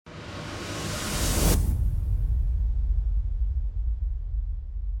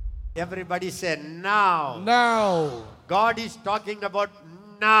Everybody say now. Now. God is talking about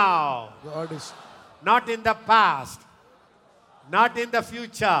now. God is Not in the past. Not in the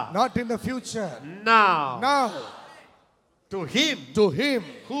future. not in the future. Now. Now. To him To him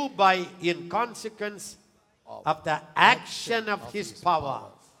who by in consequence of the action of his power.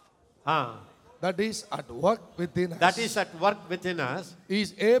 that is at work within us. That is at work within us.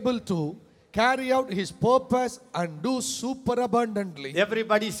 Is able to carry out his purpose and do superabundantly.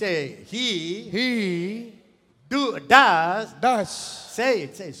 Everybody say, he He does. does Say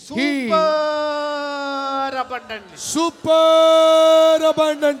it, say He- super abundantly. super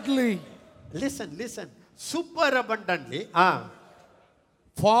abundantly, Listen. Super abundantly.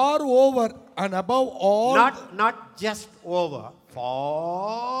 far over and above all. Not just over.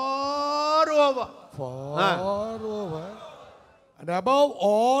 Far over. Far over and above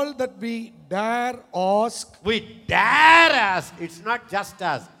all that we dare ask. We dare ask. It's not just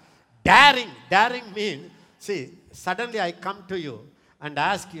us. Daring. Daring means, see, suddenly I come to you and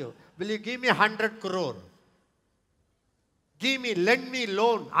ask you, will you give me 100 crore? Lend me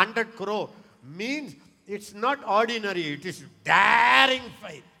loan 100 crore. Means it's not ordinary. It is daring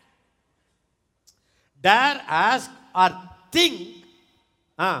faith. Dare, ask or think.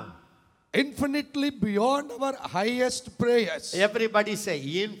 Infinitely beyond our highest prayers. Everybody say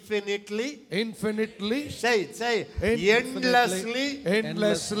infinitely. Infinitely, Say it. infinitely, Endlessly.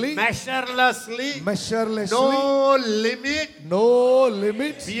 endlessly, Measurelessly. measurelessly, No limit. no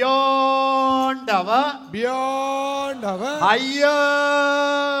limits, Beyond our beyond our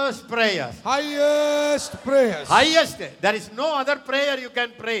highest prayers. highest prayers. Highest. There is no other prayer you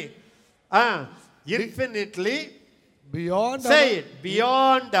can pray. Infinitely. Beyond Say it.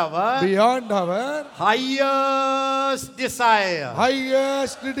 Beyond our beyond our highest desire.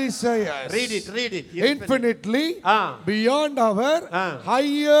 highest desires. Read it. Infinitely beyond our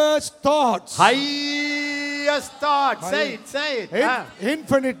highest thoughts. Highest thought. Say it.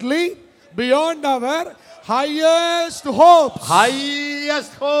 Infinitely beyond our highest hopes.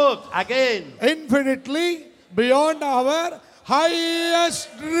 Highest hope. Again. Infinitely beyond our highest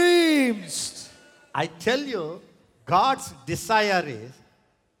dreams. I tell you, God's desire is,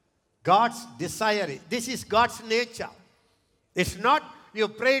 this is God's nature. It's not you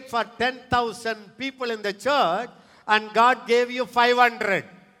prayed for 10,000 people in the church and God gave you 500.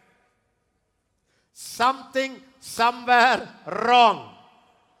 Something somewhere wrong.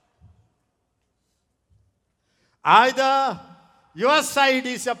 Either your side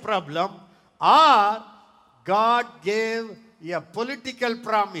is a problem or God gave a political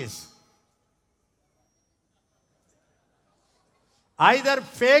promise. Either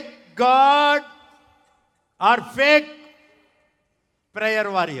fake God or fake prayer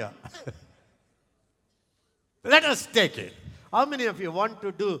warrior. Let us take it. How many of you want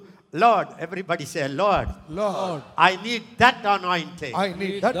to do, Lord, everybody say, Lord, Lord, I need that anointing. I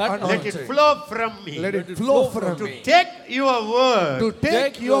need that Let anointing. it flow from me. Let it flow from To me. take your word To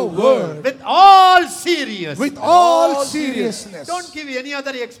take your word with all seriousness. with all seriousness. Don't give any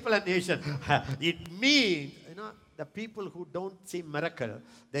other explanation. It means, the people who don't see miracle,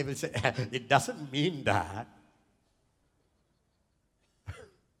 they will say, it doesn't mean that.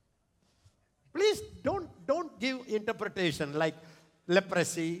 Please don't give interpretation like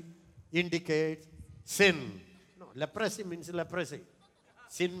leprosy indicates sin. No, leprosy means leprosy.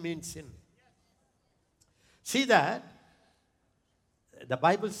 Sin means sin. See that? The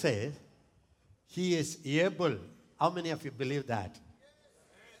Bible says, he is able. How many of you believe that?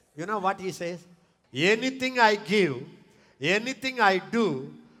 You know what he says? Anything I give, anything I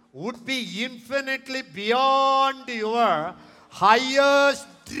do would be infinitely beyond your highest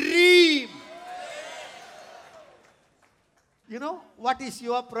dream. You know, what is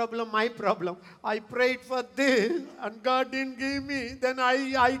your problem, my problem? I prayed for this and God didn't give me. Then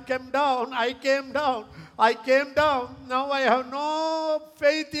I came down. Now I have no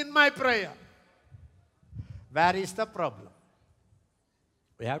faith in my prayer. Where is the problem?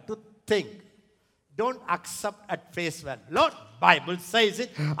 We have to think. Don't accept at face value. Lord, Bible says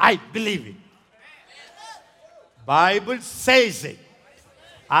it. I believe it. Bible says it.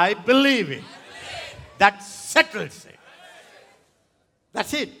 I believe it. That settles it.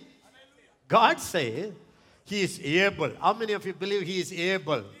 That's it. God says he is able. How many of you believe he is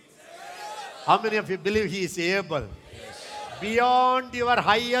able? How many of you believe he is able? Beyond your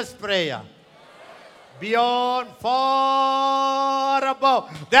highest prayer. Beyond, far above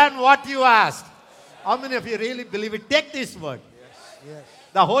than what you asked. How many of you really believe it? Take this word. Yes.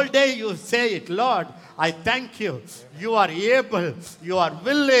 The whole day you say it, Lord, I thank you. You are able. You are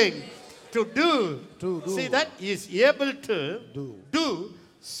willing to do. To do. See that? He is able to Do. do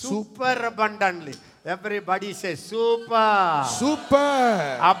super abundantly. Everybody say super.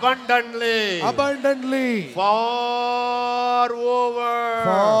 Super. Abundantly. Abundantly. Far over.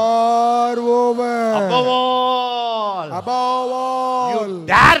 Far over. Above all. Above all. You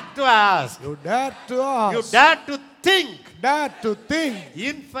dare to ask. You dare to ask. You dare to think. Dare to think.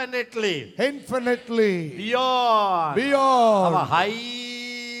 Infinitely. Infinitely. Beyond. Beyond. Our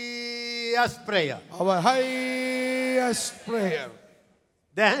highest prayer. Our highest prayer.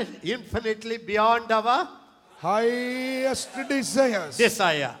 Then infinitely beyond our Highest desires.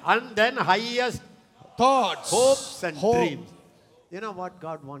 desire. And then highest Thoughts. hopes and Hope. dreams. You know what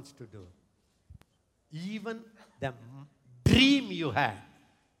God wants to do? Even the dream you had.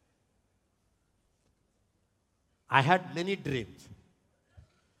 I had many dreams.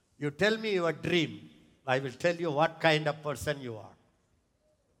 You tell me your dream, I will tell you what kind of person you are.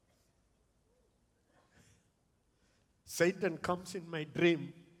 Satan comes in my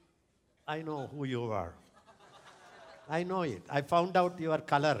dream. I know who you are. I know it. I found out your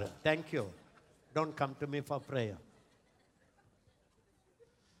color. Thank you. Don't come to me for prayer.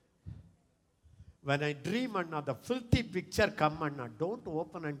 When I dream and the filthy picture come and don't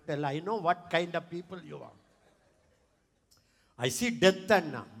open until I know what kind of people you are. I see death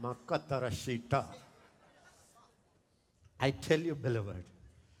and Makatarashita. I tell you, beloved,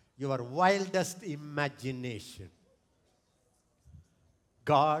 your wildest imagination,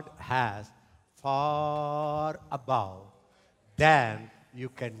 God has far above than you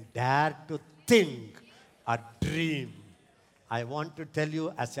can dare to think or dream. I want to tell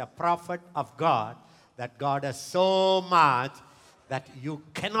you as a prophet of God that God has so much that you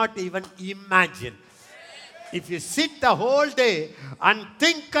cannot even imagine. If you sit the whole day and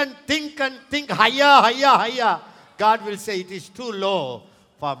think and think and think higher, higher, higher, God will say it is too low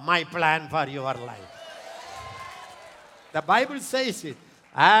for my plan for your life. The Bible says it.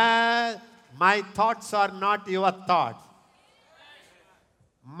 My thoughts are not your thoughts.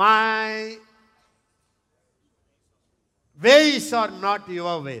 My ways are not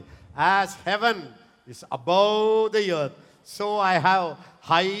your ways. As heaven is above the earth, so I have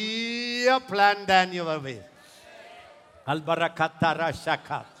higher plan than your ways. Al-Barakatara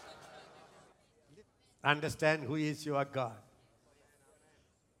Shakat. Understand who is your God.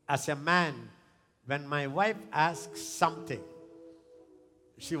 As a man, when my wife asks something,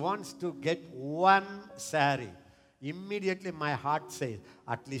 she wants to get one sari. Immediately my heart says,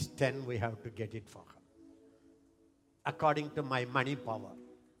 at least 10 we have to get it for her. According to my money power.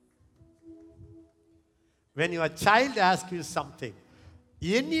 When your child asks you something,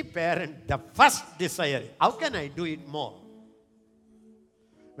 any parent, the first desire, how can I do it more?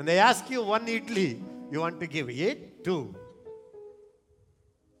 When they ask you one idli, you want to give it 2.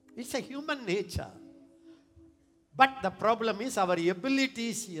 It's a human nature. But the problem is our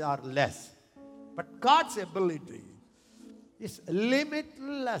abilities are less. But God's ability is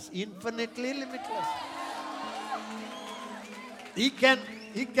limitless, infinitely limitless. He can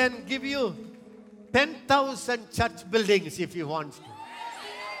give you 10,000 church buildings if He wants to.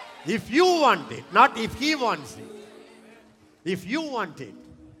 If you want it, not if He wants it. If you want it.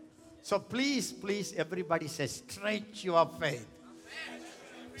 So please, please, everybody say, stretch your faith.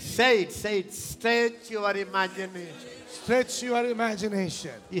 Say it, stretch your imagination. Stretch your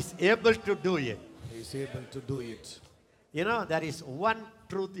imagination. He's able to do it. He's able to do it. You know, there is one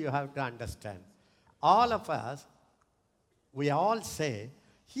truth you have to understand. All of us, we all say,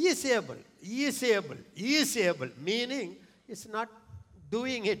 He is able, He is able, He is able. Meaning, He's not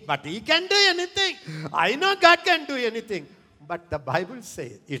doing it, but He can do anything. I know God can do anything. But the Bible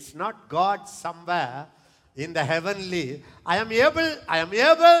says, it's not God somewhere in the heavenly. I am able,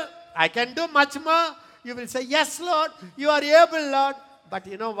 I can do much more. You will say, yes, Lord, you are able, Lord. But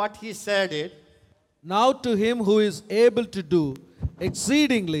you know what He said it? Now to Him who is able to do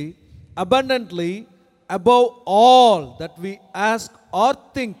exceedingly, abundantly, above all that we ask or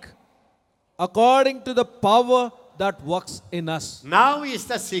think, according to the power that works in us. Now is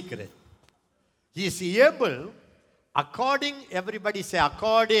the secret. He is able, according, everybody say,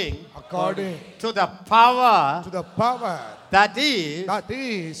 according to the power that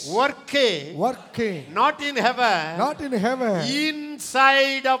is working not in heaven,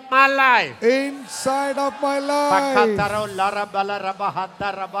 inside of my life.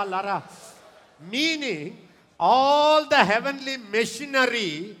 Meaning, all the heavenly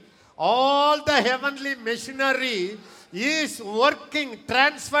machinery is working,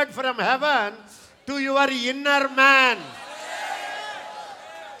 transferred from heaven to your inner man.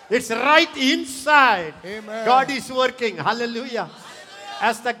 It's right inside. Amen. God is working. Hallelujah.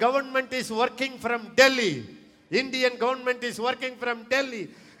 As the government is working from Delhi, Indian government is working from Delhi,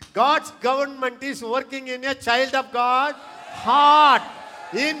 God's government is working in a child of God heart.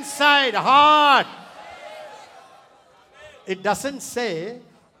 Inside heart. It doesn't say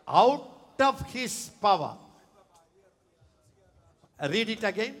out of his power. Read it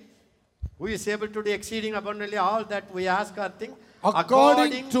again. Who is able to do exceeding abundantly all that we ask or think?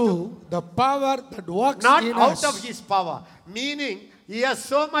 According to the power that works not in out us. of his power. Meaning, he has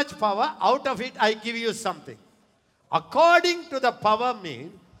so much power, out of it I give you something. According to the power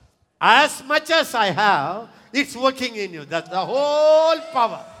means, as much as I have, it's working in you. That's the whole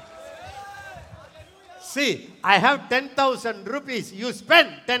power. See, I have 10,000 rupees. You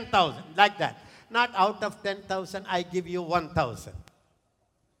spend 10,000 like that. Not out of 10,000, I give you 1,000.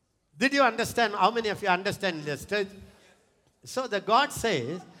 Did you understand? How many of you understand this? So the God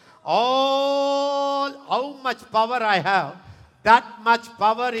says, how much power I have, that much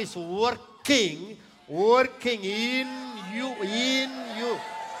power is working in you.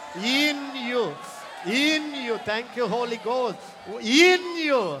 Thank you, Holy Ghost. In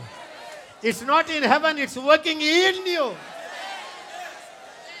you. It's not in heaven, it's working in you.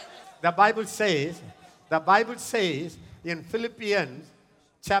 The Bible says in Philippians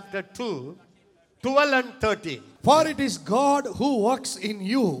chapter 2, 12 and 13. For it is God who works in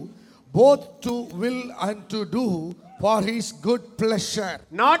you, both to will and to do for his good pleasure.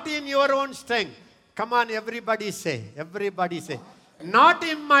 Not in your own strength. Come on, everybody say. Not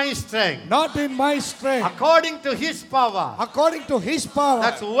in my strength. Not in my strength. According to his power. According to his power.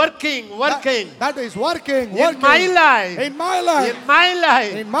 That's working. That is working. In my life. In my life. In my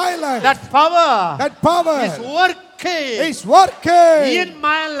life. In my life. That power. Is working. Is working. In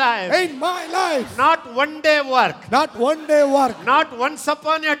my life. In my life. Not one day work. Not one day work. Not once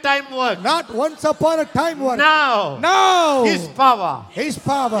upon a time work. Not once upon a time work. Now. His power. His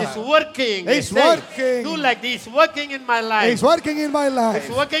power. Is working. Is working. Do like this. Working in my life. It's working in my life. It's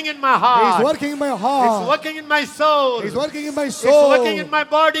working in my heart. It's working in my heart. It's working in my soul. It's working in my soul. It's working in my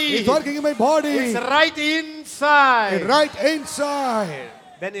body. It's working in my body. It's right inside. It's right inside.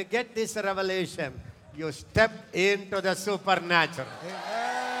 When you get this revelation, you step into the supernatural.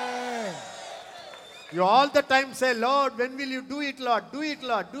 Amen. You all the time say, Lord, when will you do it, Lord? Do it,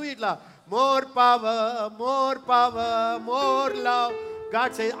 Lord. Do it, Lord. More power, more love.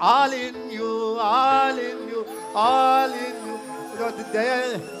 God says, all in you, all in you, all in you.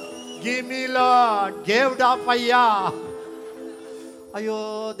 Give me, Lord. Give the fire.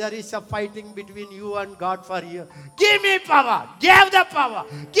 Ayo, there is a fighting between you and God for you. Give me power. Give the power.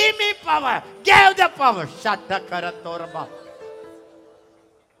 Give me power. Give the power. Shatakaratoraba.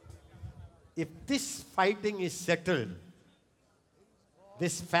 If this fighting is settled,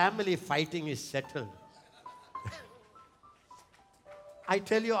 this family fighting is settled, I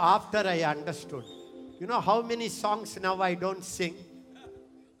tell you, after I understood, you know how many songs now I don't sing?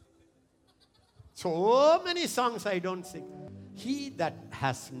 So many songs I don't sing. He that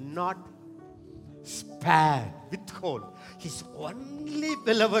has not spared, withhold his only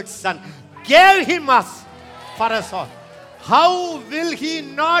beloved Son, gave him us for us all. How will he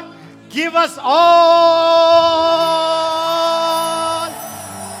not give us all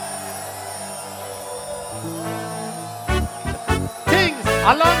things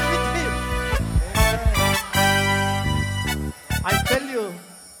along with him? I tell you,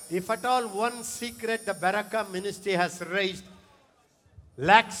 if at all one secret the Barakah ministry has raised,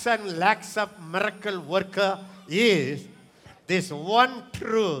 lakhs and lakhs of miracle worker, is this one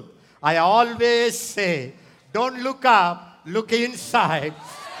truth. I always say, don't look up, look inside.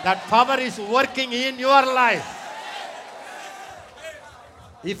 That power is working in your life.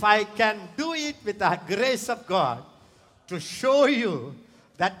 If I can do it with the grace of God to show you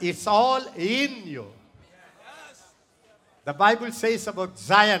that it's all in you. The Bible says about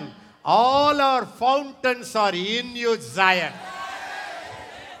Zion, all our fountains are in you, Zion.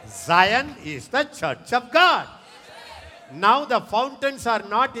 Zion is the church of God. Now the fountains are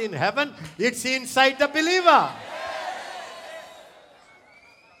not in heaven, it's inside the believer.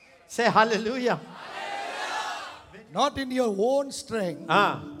 Say hallelujah. Not in your own strength,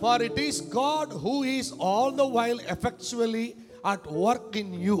 for it is God who is all the while effectually at work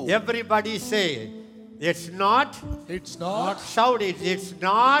in you. Everybody say, it's not. It's not. Shout it. It's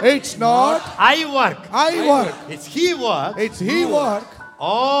not. It's not. I work. I work. It's He work. It's He work.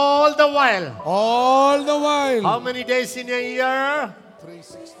 All the while. All the while. How many days in a year?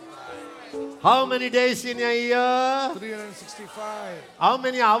 365. How many days in a year? 365. How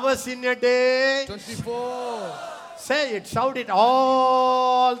many hours in a day? 24. Say it. Shout it.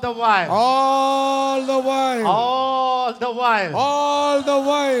 All the while. All the while. All the while. All the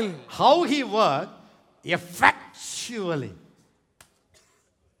while. How He worked effectually.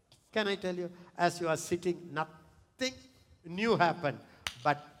 Can I tell you, as you are sitting, nothing new happened.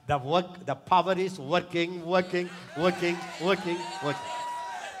 But the work, the power is working.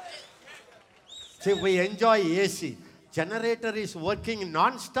 See, we enjoy AC. Generator is working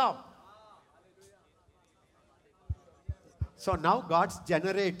non-stop. So now God's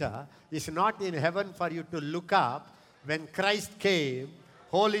generator is not in heaven for you to look up. When Christ came,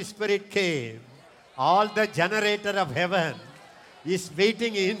 Holy Spirit came, all the generator of heaven is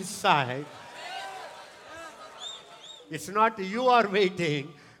waiting inside. It's not you are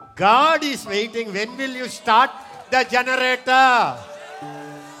waiting. God is waiting. When will you start the generator?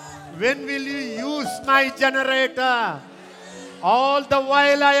 When will you use my generator? All the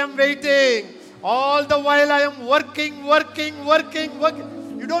while I am waiting. All the while I am working.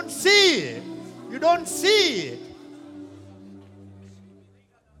 You don't see it. You don't see it.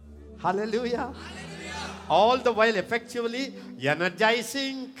 Hallelujah. All the while effectively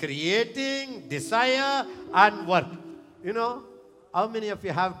energizing, creating, desire and work. You know, how many of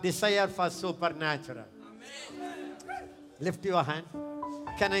you have desire for supernatural? Lift your hand.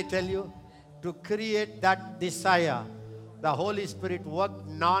 Can I tell you, to create that desire, the Holy Spirit worked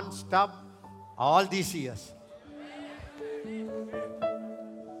non-stop all these years.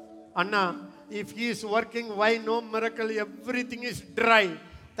 Anna, if He is working, why no miracle? Everything is dry.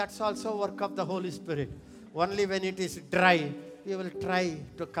 That's also work of the Holy Spirit. Only when it is dry, you will try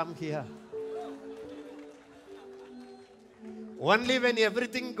to come here. Only when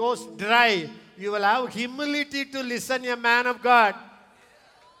everything goes dry, you will have humility to listen, a man of God.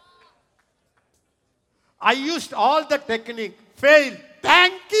 I used all the technique, failed.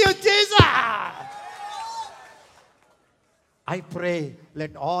 Thank you, Jesus. I pray,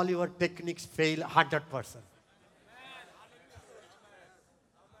 let all your techniques fail 100%.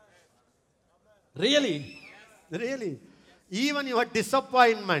 Really? Really. Even your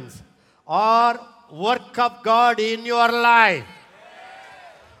disappointments are work of God in your life.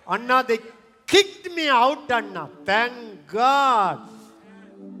 Anna, they kicked me out, Anna. Thank God.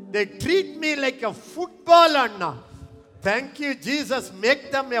 They treat me like a football, Anna. Thank you, Jesus.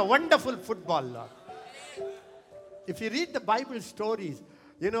 Make them a wonderful footballer. If you read the Bible stories,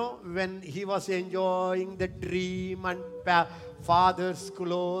 you know, when he was enjoying the dream and father's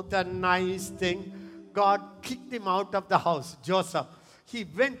clothes and nice thing, God kicked him out of the house, Joseph. He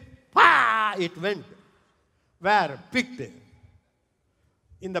went, it went. Where? Pit.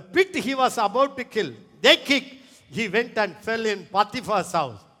 In the pit he was about to kill. They kicked. He went and fell in Potiphar's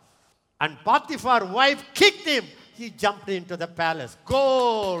house. And Potiphar's wife kicked him. He jumped into the palace.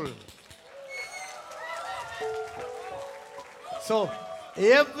 Gold. So,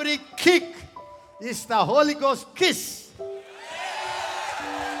 every kick is the Holy Ghost kiss.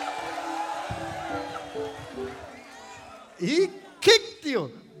 He kicked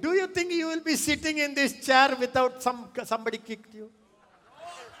you. Do you think you will be sitting in this chair without somebody kicked you?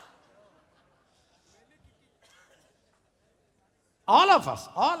 All of us.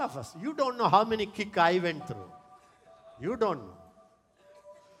 You don't know how many kicks I went through. You don't know.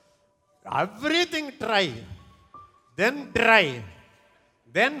 Everything try, then dry,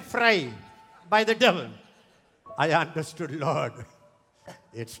 then fry by the devil. I understood, Lord,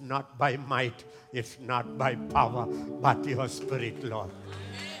 it's not by might, it's not by power, but your spirit, Lord.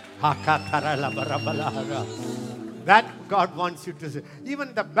 That God wants you to see.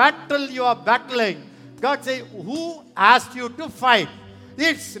 Even the battle you are battling, God says, who asked you to fight?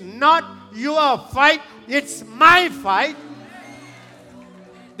 It's not your fight, it's my fight.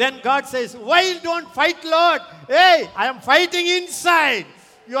 Then God says, why don't fight, Lord? Hey, I am fighting inside.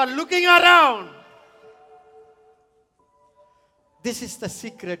 You are looking around. This is the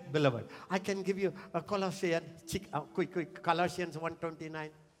secret, beloved. I can give you a Colossians, quick, Colossians 1:29,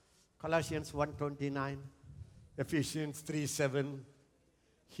 Colossians 1:29, Ephesians 3:7,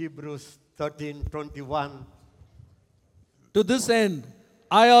 Hebrews 13:21. To this end,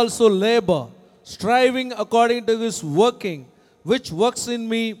 I also labor, striving according to His working, which works in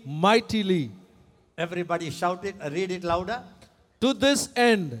me mightily. Everybody shout it, read it louder. To this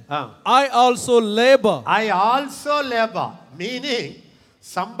end, I also labor. I also labor. Meaning,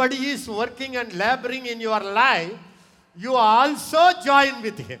 somebody is working and laboring in your life, you also join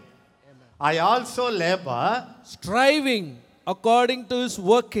with him. Amen. I also labor. Striving according to His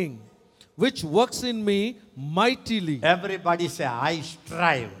working, which works in me mightily. Everybody say, I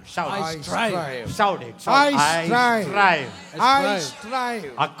strive. Shout. I strive. Shout it. Shout. I strive. I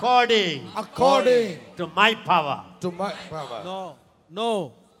strive. According to my power. To my power.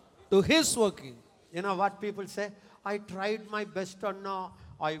 No. To His working. You know what people say? I tried my best, Anna.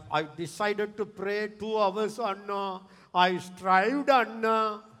 I decided to pray 2 hours, Anna. I strived,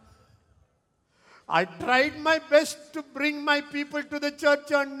 Anna. I tried my best to bring my people to the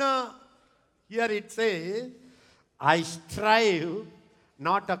church, and here it says, I strive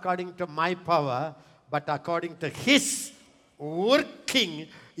not according to my power, but according to His working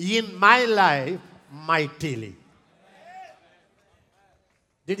in my life mightily.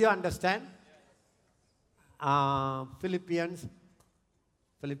 Did you understand? Philippians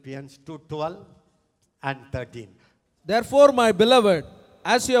 2:12 and 13. Therefore, my beloved,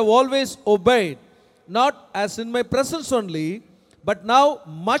 as you have always obeyed, not as in my presence only, but now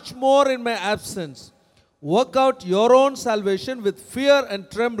much more in my absence, work out your own salvation with fear and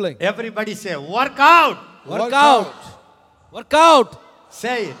trembling. Everybody say, work out. Work out. Work out.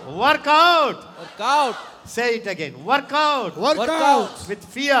 Say it, work out. Work out. Say it again, work out. Work Work out With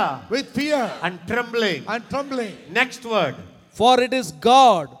fear with fear and trembling. and trembling. Next word. For it is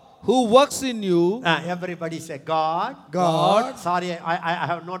God who works in you. Everybody say, God. God. Sorry, I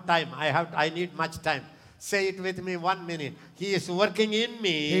have no time. I need much time. Say it with me 1 minute. He is working in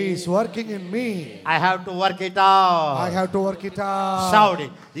me. He is working in me. I have to work it out. I have to work it out. Shout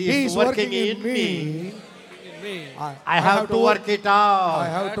it. He He is is working in me. Me. I have to work it out. I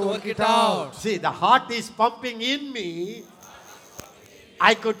have to work it out. See, the heart is pumping in me.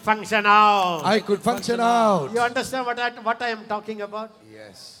 I could function out. I could function out. You understand what I am talking about?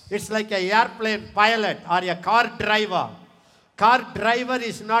 Yes. It's like an airplane pilot or a car driver. Car driver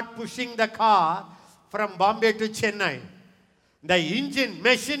is not pushing the car from Bombay to Chennai. The engine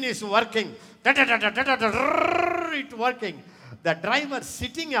machine is working. It's working. The driver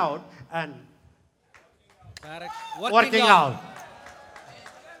sitting out and Correct. working out.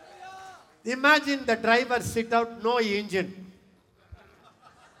 Imagine the driver sit out, no engine.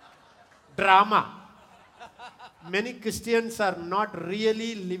 Drama. Many Christians are not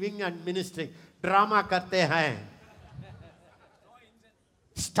really living and ministering. Drama karte hain.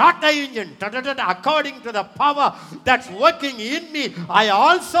 Start the engine. According to the power that's working in me, I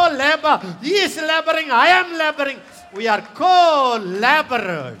also labor. He is laboring, I am laboring. We are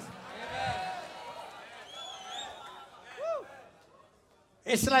co-laborers.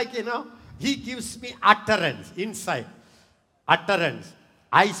 It's like, He gives me utterance inside. Utterance.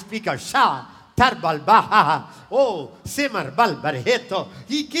 I speak a sha, tarbal baha, oh, simmer balbar heto.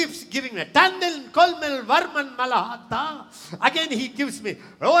 He keeps giving me tandil kolmel varman malahata. Again he gives me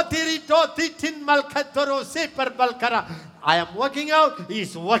rotirito titin malkatoro seper balkara. I am working out, he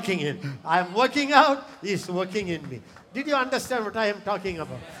is working in. I am working out, he is working in me. Did you understand what I am talking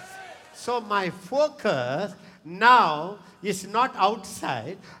about? So my focus now is not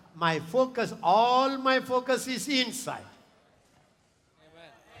outside. My focus, all my focus is inside.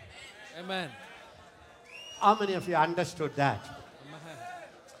 Amen. How many of you understood that?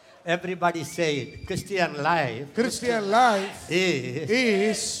 Everybody say it. Christian life Christian life is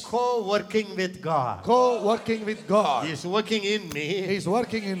is co-working with God. co-working with God. He is working in He me. is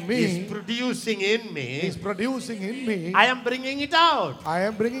working in He is me. producing in He me. is producing in me. I am bringing it out. I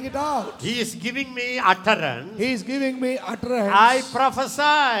am bringing it out. He is giving me utterance. He is giving me utterance. I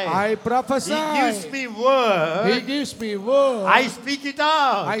prophesy. I prophesy. He gives me word. He gives me word. I speak it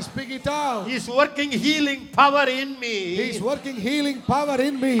out. I speak it out. He is working healing power in me. He is working healing power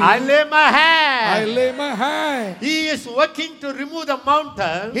in me. I lay my hand. I lay my hand. He is working to remove the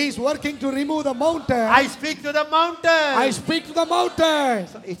mountain. He is working to remove the mountain. I speak to the mountain. I speak to the mountain.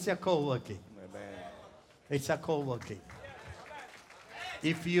 So it's a co-working. It's a co-working.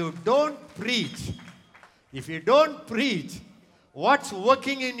 If you don't preach, what's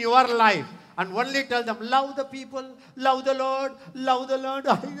working in your life, and only tell them, love the people, love the Lord, love the Lord.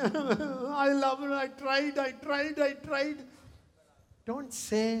 I love it. I tried. Don't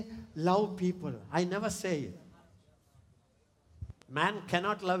say love people. I never say it. Man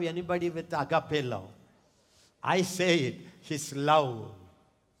cannot love anybody with agape love. I say it. His love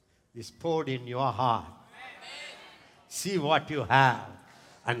is poured in your heart. See what you have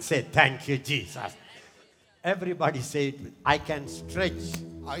and say, thank you, Jesus. Everybody say it. I can stretch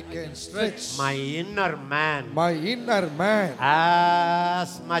I can stretch my inner man my inner man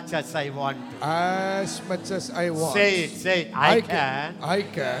as much as I want to. as much as I want. Say it. I can I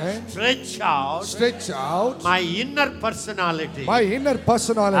can stretch out stretch out my inner personality my inner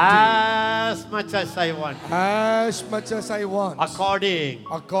personality as much as I want, as much as I want, according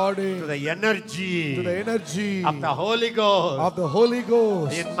according to the energy to the energy of the Holy Ghost of the Holy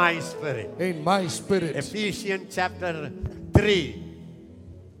Ghost in my spirit. in my spirit. Ephesians chapter 3.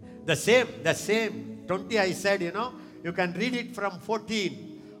 The same. 20 I said, you can read it from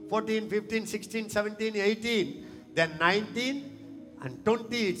 14, 15, 16, 17, 18. Then 19 and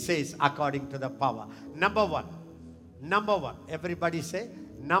 20 it says, according to the power. Number one. Everybody say,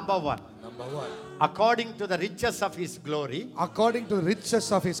 number one. Number one. According to the riches of His glory, According to the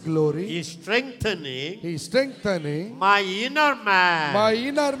riches of His glory, He is strengthening He is strengthening my inner man my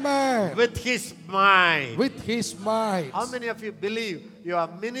inner man with His mind. with His might. How many of you believe your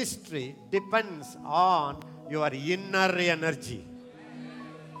ministry depends on your inner energy,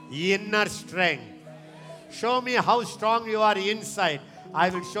 inner strength? Show me how strong you are inside. I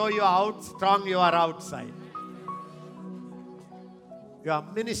will show you how strong you are outside. Your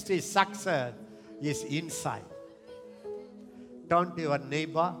ministry success is inside. Turn to your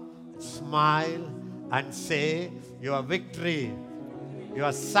neighbor, smile, and say, your victory,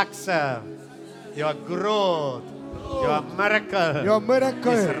 your success, your growth, your miracle, Your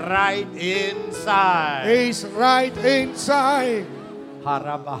miracle is right inside. is right inside.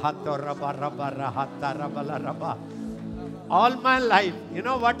 All my life, you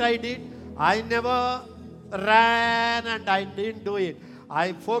know what I did? I never ran and I didn't do it.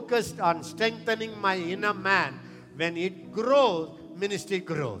 I focused on strengthening my inner man. When it grows, ministry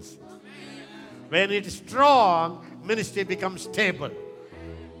grows. When it's strong, ministry becomes stable.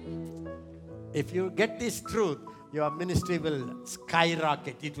 If you get this truth, your ministry will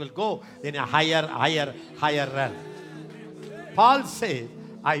skyrocket. It will go in a higher realm. Paul says,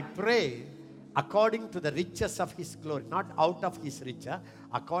 I pray according to the riches of His glory, not out of His riches,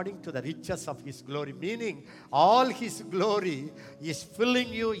 according to the riches of His glory, meaning all His glory is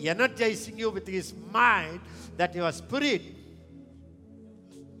filling you, energizing you with His mind, that your spirit,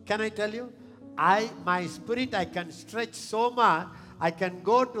 can I tell you, my spirit, I can stretch so much, I can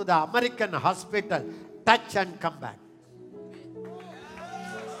go to the American hospital, touch and come back.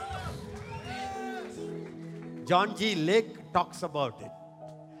 John G. Lake talks about it.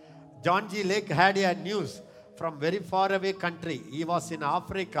 John G. Lake had a news from very far away country. He was in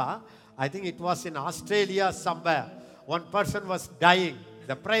Africa. I think it was in Australia somewhere. One person was dying.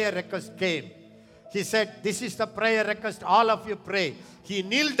 The prayer request came. He said, this is the prayer request. All of you pray. He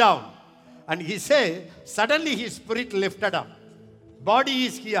kneeled down. And he said, suddenly his spirit lifted up. Body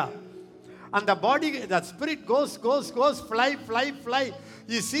is here. And the spirit goes, fly.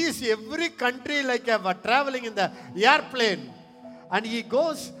 He sees every country like traveling in the airplane. And he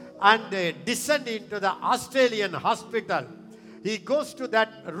goes and descend into the Australian hospital. He goes to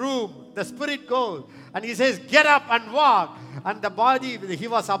that room, the spirit goes, and he says, get up and walk. And the body, he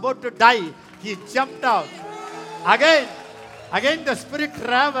was about to die, he jumped out. Again the spirit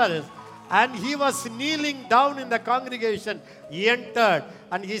travels, and he was kneeling down in the congregation. He entered,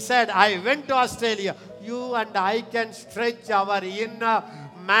 and he said, I went to Australia. You and I can stretch our inner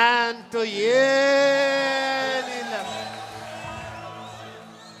man to any level.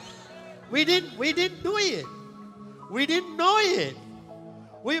 We didn't do it. We didn't know it.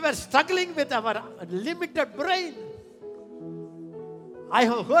 We were struggling with our limited brain. I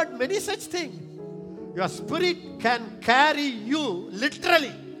have heard many such things. Your spirit can carry you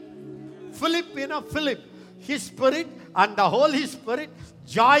literally. Philip, his spirit and the Holy Spirit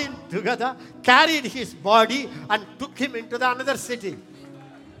joined together, carried his body and took him into the another city.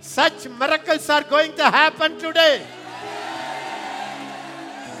 Such miracles are going to happen today.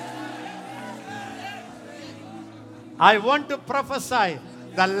 I want to prophesy,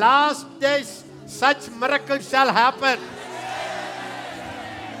 the last days, such miracles shall happen.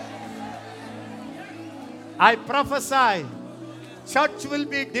 I prophesy, church will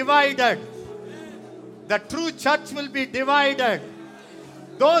be divided. The true church will be divided.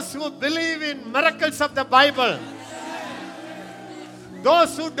 Those who believe in miracles of the Bible,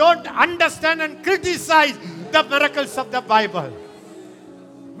 those who don't understand and criticize the miracles of the Bible.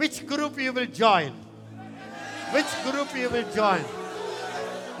 Which group you will join? Which group you will join?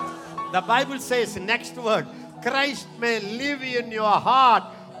 The Bible says, next word, Christ may live in your heart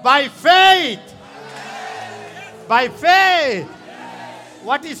by faith. By faith.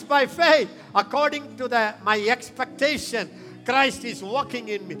 What is by faith? According to my expectation, Christ is walking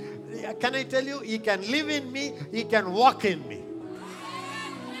in me. Can I tell you, He can live in me, He can walk in me.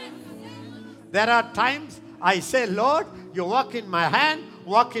 There are times I say, Lord, you walk in my hand,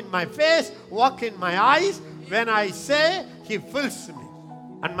 walk in my face, walk in my eyes. When I say, He fills me.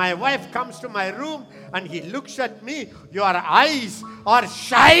 And my wife comes to my room and he looks at me. Your eyes are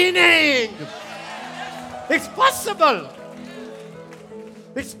shining. It's possible.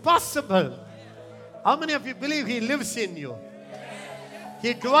 It's possible. How many of you believe He lives in you?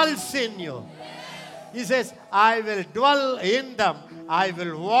 He dwells in you. He says, I will dwell in them. I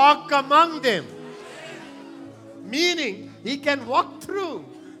will walk among them. Meaning, He can walk through.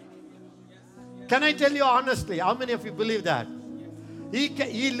 Can I tell you honestly, how many of you believe that?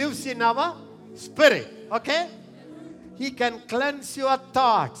 He lives in our spirit, okay? He can cleanse your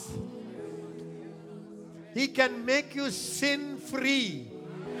thoughts. He can make you sin free.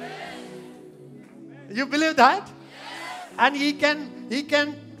 You believe that? And He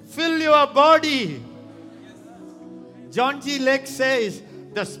can fill your body. John G. Lake says,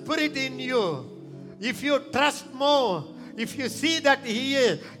 the Spirit in you, if you trust more, if you see that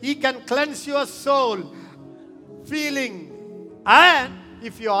He can cleanse your soul, feeling, and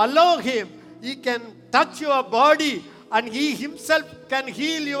if you allow Him, He can touch your body, and He Himself can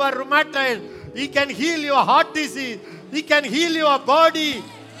heal your rheumatoid. He can heal your heart disease. He can heal your body.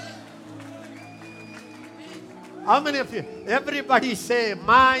 How many of you? Everybody say,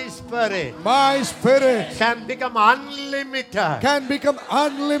 my spirit can become unlimited. Can become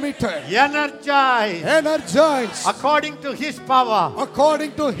unlimited. Energized. According to His power.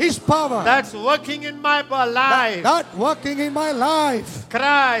 According to His power. That's working in my life. That working in my life.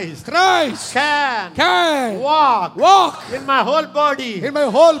 Christ can walk in my whole body. In my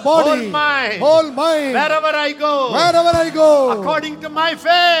whole body. Whole mind. Wherever I go. According to my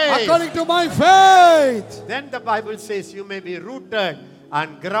faith. Then the Bible says you may be rooted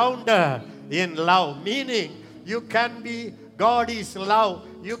and grounded in love. Meaning you can be, God is love.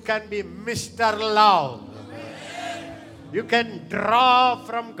 You can be Mr. Love. You can draw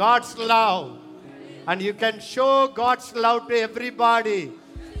from God's love. And you can show God's love to everybody.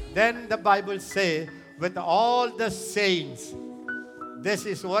 Then the Bible says, with all the saints, this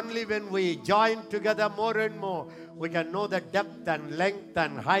is only when we join together more and more, we can know the depth and length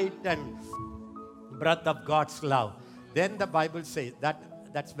and height and breadth of God's love. Then the Bible says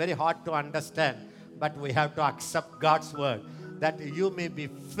that's very hard to understand, but we have to accept God's word, that you may be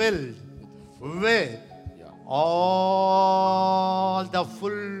filled with all the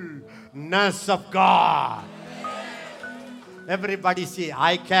fullness of God. Everybody say,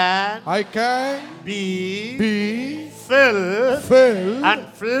 I can be filled and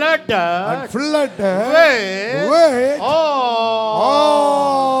flooded with all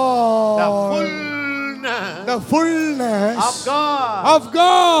the fullness of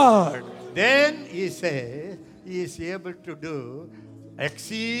God. Then He says, He is able to do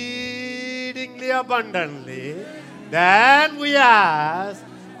exceedingly abundantly than we ask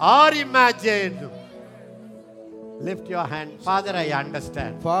or imagine. Lift your hand. Father, I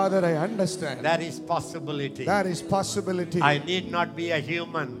understand. There is possibility. I need not be a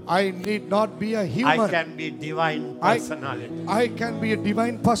human. I can be divine personality. I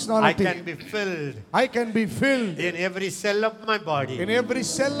can be filled. In every cell of my body.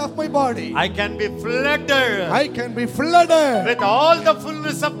 I can be flooded. With all the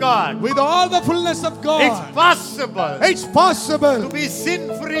fullness of God. It's possible. To be sin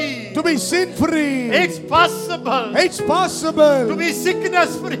free. It's possible. To be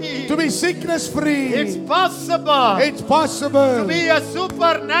sickness free. It's possible. To be a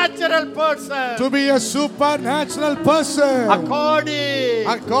supernatural person. According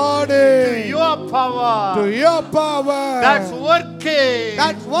to your power. That's working.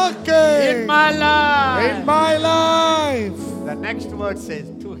 In my life. The next word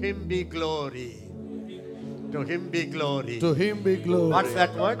says, to Him be glory. To Him be glory. What's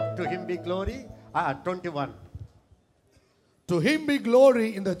that word? To Him be glory? 21. To Him be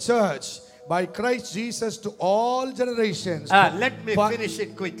glory in the church by Christ Jesus to all generations. Let me finish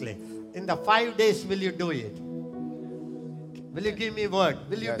it quickly. In the 5 days, will you do it? Will you give me word?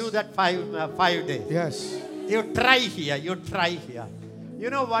 Will you do that 5 days? Yes. You try here. You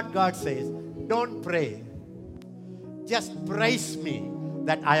know what God says? Don't pray. Just praise me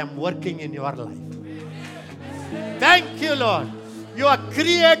that I am working in your life. Thank you, Lord. You are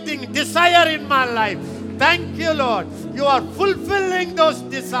creating desire in my life. Thank you, Lord. You are fulfilling those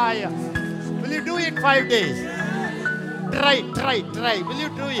desires. Will you do it 5 days? Try. Will you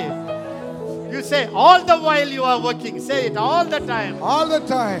do it? You say, all the while you are working. Say it all the time. All the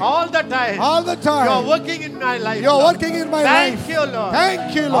time. You are working in my life. Thank you, Lord.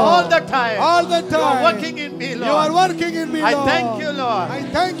 All the time. You are working in me, Lord. I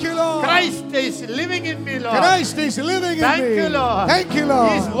thank you, Lord. Christ is living in me, Lord. Thank you, Lord. He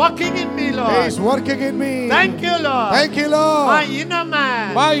is working in me, Lord. Thank you, Lord. My inner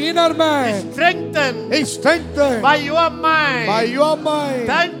man is strengthened by your mind.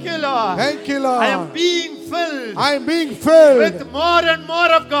 Thank you, Lord. I am being filled with more and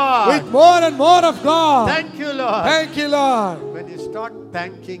more of God. Thank you, Lord. When you start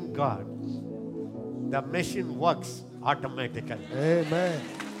thanking God, the machine works automatically. Amen.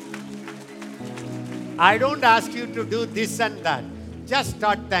 I don't ask you to do this and that. Just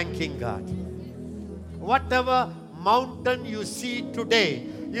start thanking God. Whatever mountain you see today,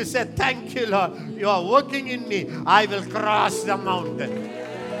 you say, thank you, Lord. You are working in me. I will cross the mountain.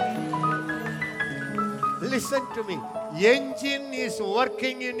 Listen to me. Engine is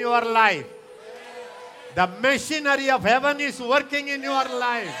working in your life. The machinery of heaven is working in your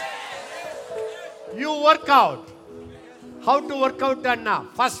life. You work out. How to work out, Anna?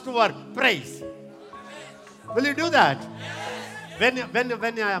 First work, praise. Will you do that? When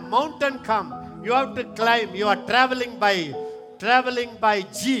a mountain comes, you have to climb. You are traveling by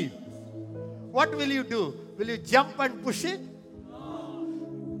jeep. What will you do? Will you jump and push it?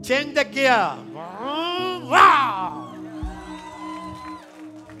 Change the gear. Wow!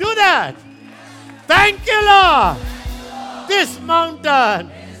 Do that. Thank you, Lord. This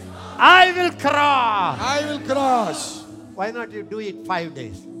mountain, I will cross. I will cross. Why not you do it 5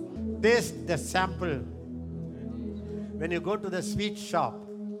 days? Taste the sample. When you go to the sweet shop,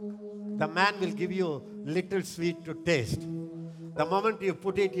 the man will give you little sweet to taste. The moment you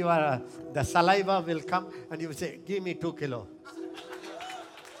put it, the saliva will come and you will say, give me 2 kilos.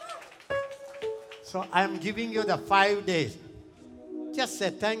 So I am giving you the 5 days. Just say,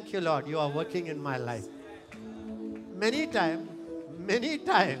 thank you, Lord, you are working in my life. Many times,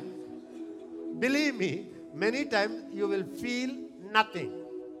 believe me, many times you will feel nothing.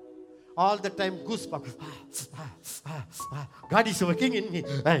 All the time, goosebumps. God is working in me.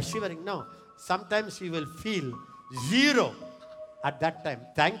 Shivering. No. Sometimes you will feel zero. At that time,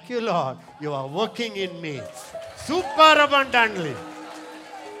 thank you, Lord, you are working in me super abundantly.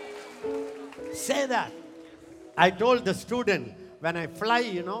 Say that. I told the student, when I fly,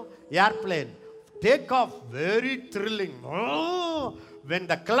 airplane, take off, very thrilling. Oh, when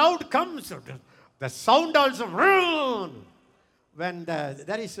the cloud comes, the sound also. When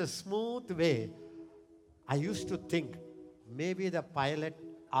there is a smooth way, I used to think, maybe the pilot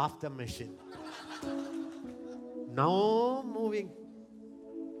off the machine. Now moving.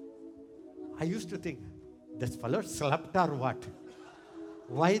 I used to think, this fellow slept or what?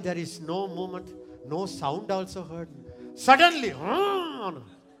 Why there is no movement, no sound also heard? Suddenly,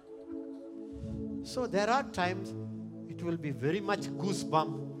 so there are times it will be very much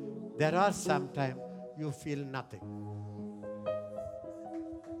goosebump. There are some times you feel nothing.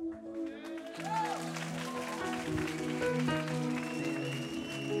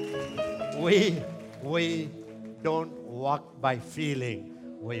 We don't walk by feeling,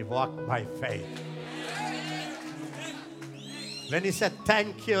 we walk by faith. When he said,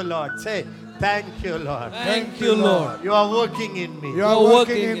 thank you, Lord, say, thank you, Lord. Thank you, Lord. You are working in me. You are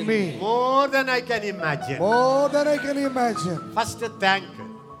working in me. More than I can imagine. More than I can imagine. First, thank.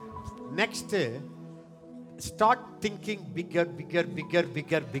 Next, start thinking bigger.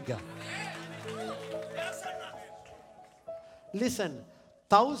 Listen,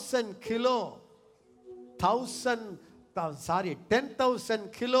 10,000 kilo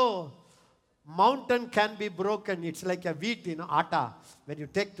mountain can be broken. It's like a wheat, atta. When you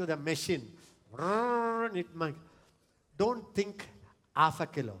take to the machine, it might. Don't think half a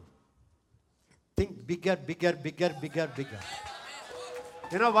kilo. Think bigger.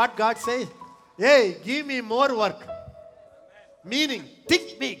 You know what God says? Hey, give me more work. Meaning,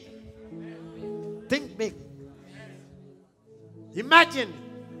 think big. Think big. Imagine,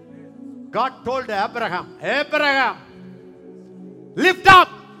 God told Abraham, lift up.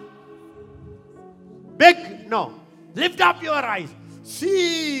 Big, no. Lift up your eyes.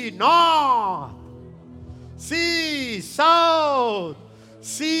 See north. See south.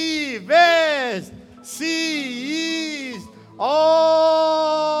 See west. See east. All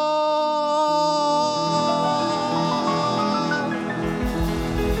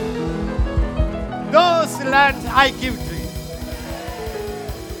those lands I give to you.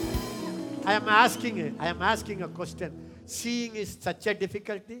 I am asking a question. Seeing is such a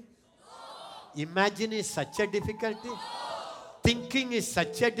difficulty? Imagine is such a difficulty? Thinking is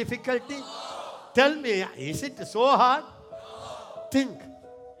such a difficulty? Tell me, is it so hard? Think.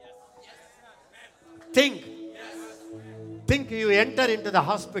 Think you enter into the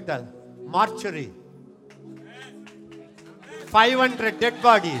hospital, mortuary. 500 dead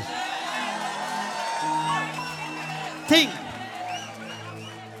bodies. Think.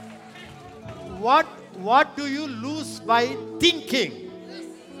 What do you lose by thinking?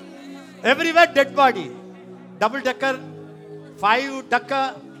 Everywhere dead body. Double decker, 5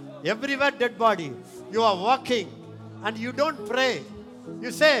 decker, everywhere dead body. You are walking and you don't pray.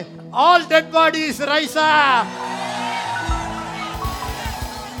 You say, all dead bodies rise up.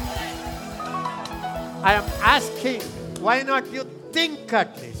 I am asking, why not you think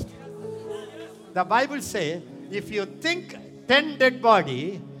at least? The Bible says, if you think 10 dead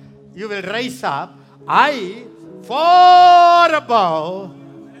body, you will rise up. I, far above,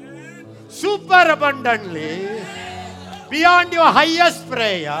 super abundantly, beyond your highest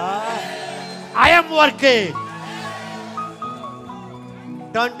prayer, I am working.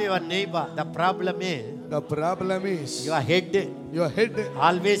 Turn to your neighbor. The problem is The problem is your head your head.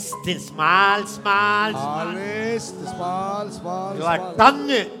 always small. Always the small. Your small. tongue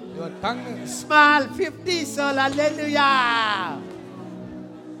Your tongue. small. 50 soul. Hallelujah.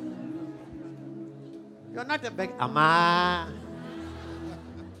 You're not a big Amma.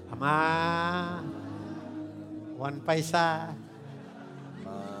 1 paisa.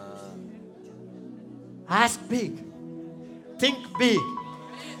 Ask big. Think big.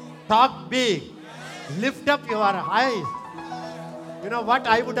 Talk big. Lift up your eyes. You know what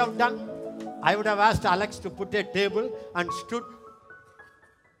I would have done? I would have asked Alex to put a table and stood.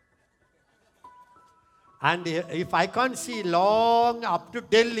 And if I can't see long up to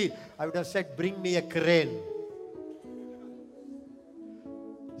Delhi, I would have said, bring me a crane.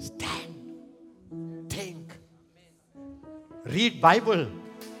 Stand. Think. Read Bible.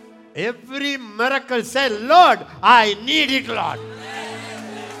 Every miracle say, Lord, I need it, Lord.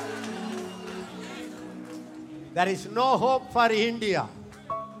 There is no hope for India.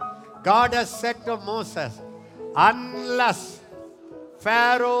 God has said to Moses, unless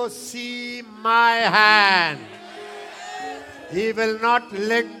Pharaoh see my hand, he will not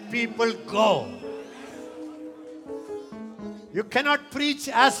let people go. You cannot preach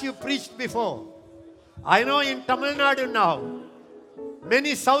as you preached before. I know in Tamil Nadu now,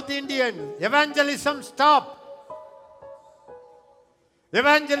 many South Indian evangelism stopped.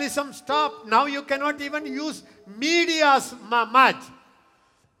 Evangelism stopped. Now you cannot even use media much.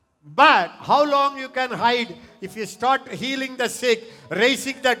 But how long you can hide if you start healing the sick,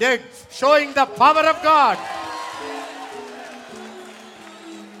 raising the dead, showing the power of God?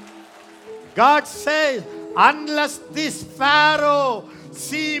 God says, unless this Pharaoh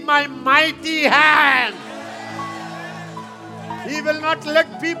see my mighty hand, he will not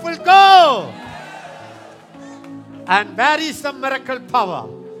let people go. And where is the miracle power?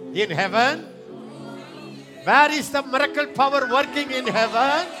 In heaven? Where is the miracle power working in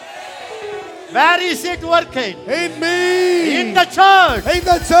heaven? Where is it working? In me. In the church. In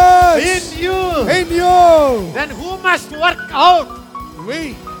the church. In you. In you. Then who must work out?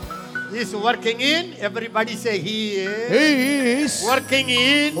 We. He is working in. Everybody say he is. He is Working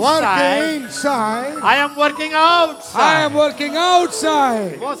inside. working inside. I am working outside. I am working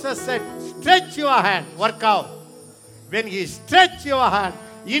outside. Moses said, stretch your hand, work out. When he stretched your hand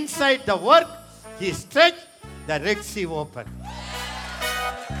inside the work, he stretched, the Red Sea opened.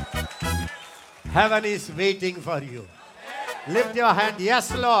 Heaven is waiting for you. Lift your hand.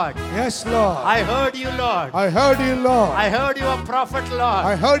 Yes, Lord. Yes, Lord. I heard you, Lord. I heard you, Lord. I heard your prophet, Lord.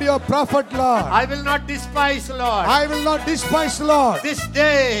 I heard your prophet, Lord. I will not despise, Lord. I will not despise, Lord. This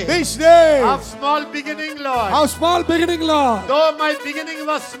day This day of small beginning, Lord. of small beginning, Lord. Though my beginning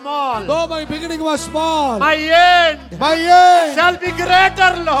was small, Though my beginning was small, my end my end shall be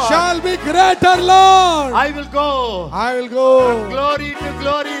greater, Lord. shall be greater, Lord. I will go I will go glory to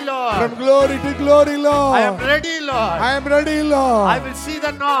glory, Lord. from glory to glory, Lord. I am ready, Lord. I am ready, Lord. I will see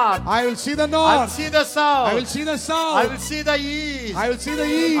the north. I will see the I will north. see the south. I will see the south. I will see the east. I will see the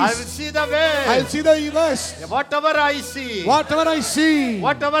east. I will see the west. I will see the west. Whatever I see, Whatever I see,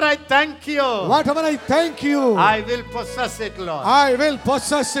 whatever I thank you, whatever I thank you, I will possess it, Lord. I will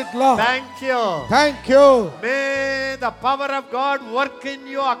possess it, Lord. Thank you. Thank you. May the power of God work in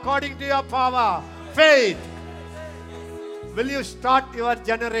you according to your power. Faith. Will you start your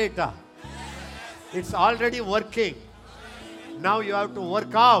generator? It's already working. Now you have to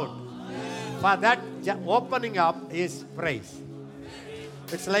work out. For that opening up is praise.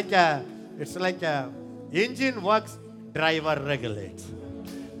 It's like a engine works, driver regulates.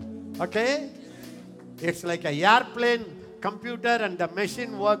 Okay? It's like a airplane, computer and the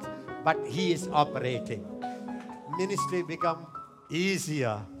machine works, but he is operating. Ministry become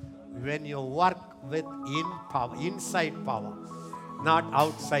easier when you work with inside power, not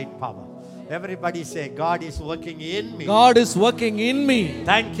outside power. Everybody say, God is working in me. God is working in me.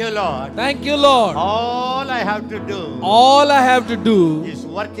 Thank you, Lord. Thank you, Lord. All I have to do All I have to do is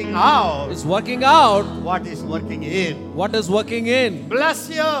working out is working out what is working in. what is working in. Bless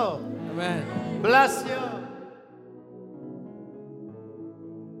you. Amen. Bless you.